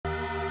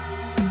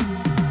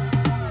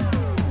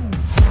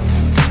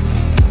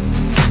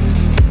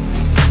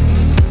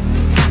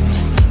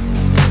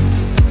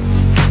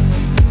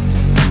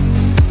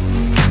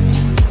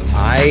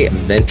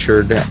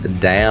ventured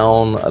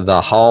down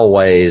the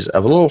hallways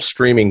of a little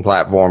streaming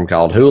platform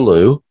called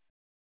Hulu.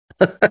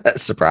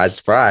 Surprise,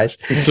 surprise.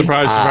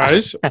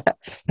 Surprise, surprise.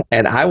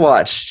 And I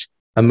watched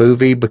a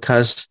movie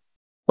because,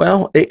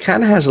 well, it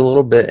kind of has a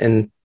little bit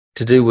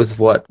to do with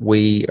what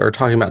we are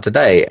talking about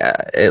today,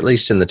 at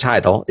least in the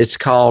title. It's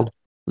called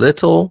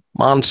Little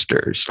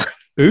Monsters.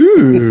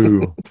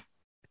 Ooh.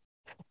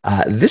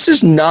 This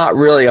is not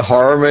really a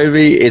horror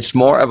movie. It's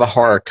more of a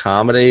horror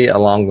comedy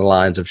along the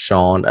lines of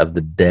Shaun of the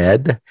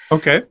Dead.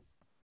 Okay.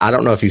 I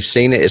don't know if you've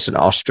seen it. It's an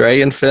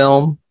Australian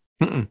film.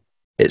 Mm-mm.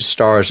 It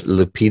stars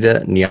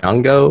Lupita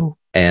Nyong'o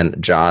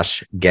and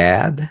Josh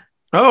Gad.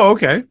 Oh,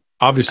 okay.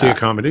 Obviously a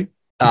comedy.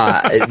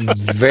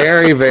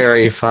 Very,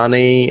 very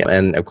funny.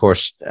 And of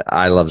course,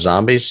 I love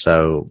zombies.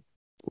 So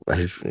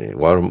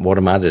what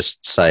am I to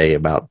say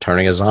about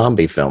turning a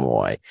zombie film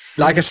away?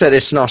 Like I said,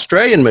 it's an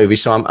Australian movie,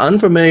 so I'm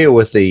unfamiliar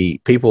with the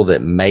people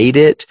that made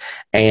it.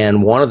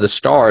 And one of the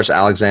stars,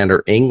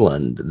 Alexander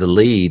England, the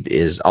lead,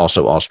 is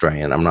also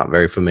Australian. I'm not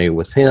very familiar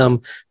with him.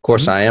 Of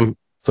course, I am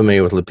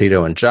familiar with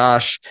Lupito and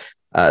Josh.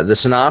 The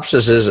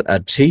synopsis is a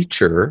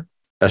teacher,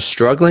 a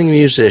struggling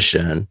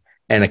musician,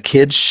 and a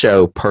kids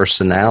show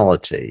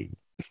personality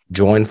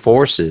join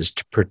forces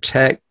to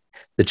protect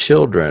the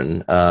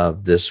children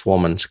of this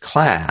woman's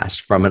class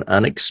from an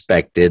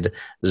unexpected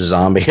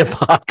zombie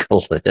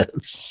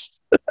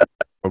apocalypse.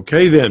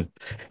 Okay, then.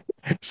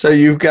 So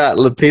you've got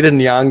Lupita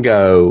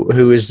Nyong'o,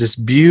 who is this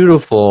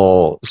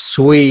beautiful,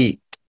 sweet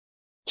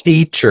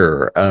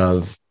teacher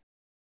of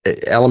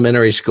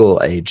elementary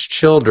school age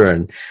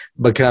children,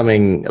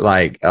 becoming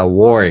like a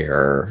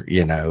warrior,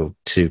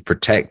 to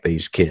protect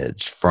these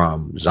kids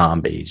from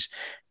zombies.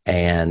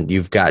 And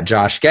you've got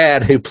Josh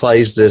Gad, who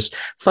plays this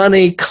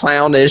funny,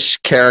 clownish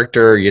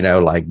character,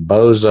 like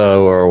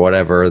Bozo or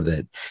whatever,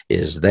 that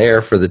is there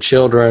for the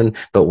children.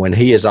 But when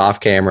he is off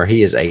camera,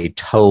 he is a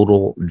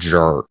total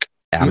jerk.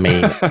 I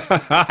mean,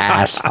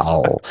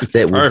 asshole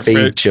that would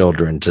feed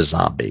children to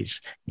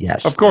zombies.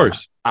 Yes. Of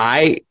course.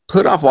 I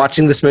put off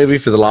watching this movie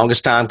for the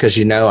longest time because,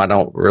 I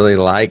don't really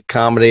like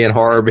comedy and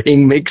horror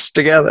being mixed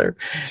together.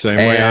 Same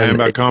way I am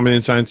about comedy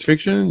and science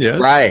fiction.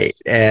 Yes. Right.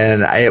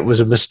 And it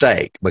was a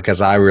mistake because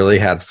I really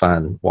had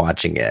fun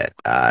watching it.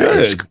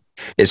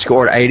 It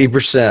scored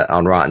 80%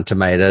 on Rotten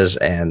Tomatoes,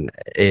 and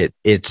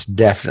it's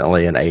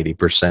definitely an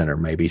 80% or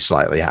maybe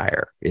slightly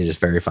higher. It is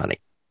very funny.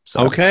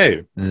 So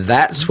okay.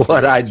 That's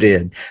what I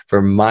did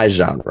for my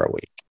genre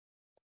week.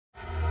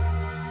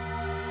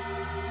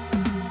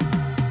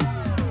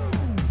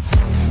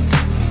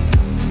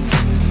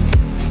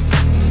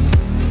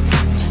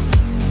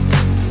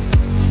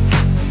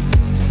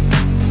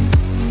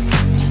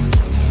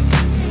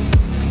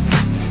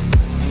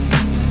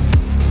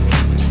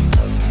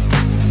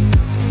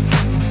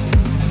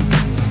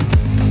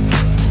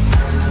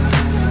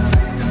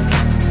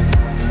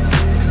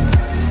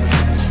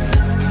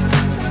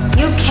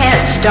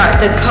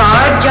 Start the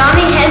car.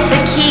 Johnny has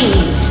the key.